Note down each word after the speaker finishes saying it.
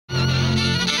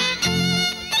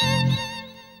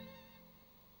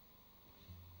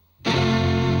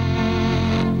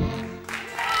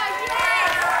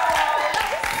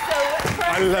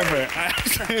I love it. I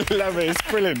absolutely love it. It's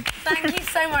brilliant. Thank you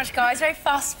so much, guys. Very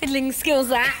fast fiddling skills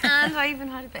there. And I even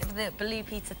heard a bit of the Blue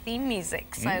Peter theme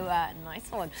music, so nice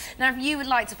one. Now, if you would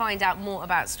like to find out more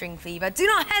about Stringfever, do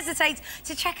not hesitate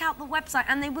to check out the website,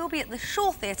 and they will be at the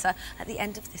Shaw Theatre at the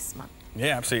end of this month.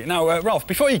 Yeah, absolutely. Now, Ralph,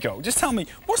 before you go, just tell me,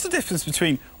 what's the difference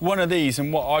between one of these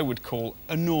and what I would call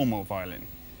a normal violin?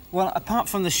 Well, apart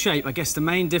from the shape, I guess the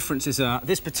main differences are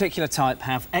this particular type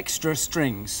have extra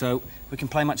strings, so we can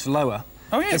play much lower.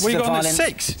 Oh, yeah, This well, is you the got on violin.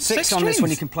 six Six on this one,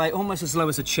 you can play almost as low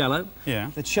as a cello.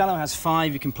 Yeah. The cello has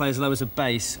 5, you can play as low as a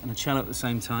bass and a cello at the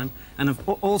same time. And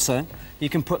also, you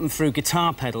can put them through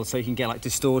guitar pedals, so you can get, like,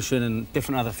 distortion and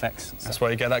different other effects. That's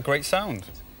why you get that great sound.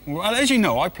 Well, as you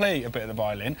know, I play a bit of the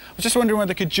violin. I was just wondering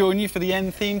whether I could join you for the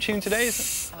end theme tune today.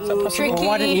 Is that possible? Tricky. Well,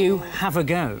 why don't you have a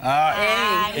go?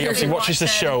 He obviously watches the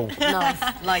show. Nice,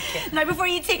 like it. Now, before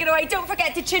you take it away, don't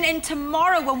forget to tune in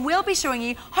tomorrow when we'll be showing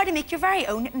you how to make your very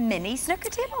own mini snooker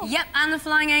table. Yep, and the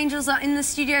Flying Angels are in the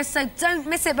studio, so don't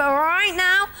miss it. But right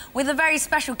now, with a very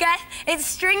special guest,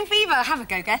 it's Stringfever. Have a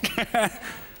go, Geth.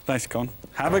 Thanks, Con.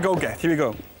 Have a go, Geth. Here we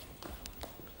go.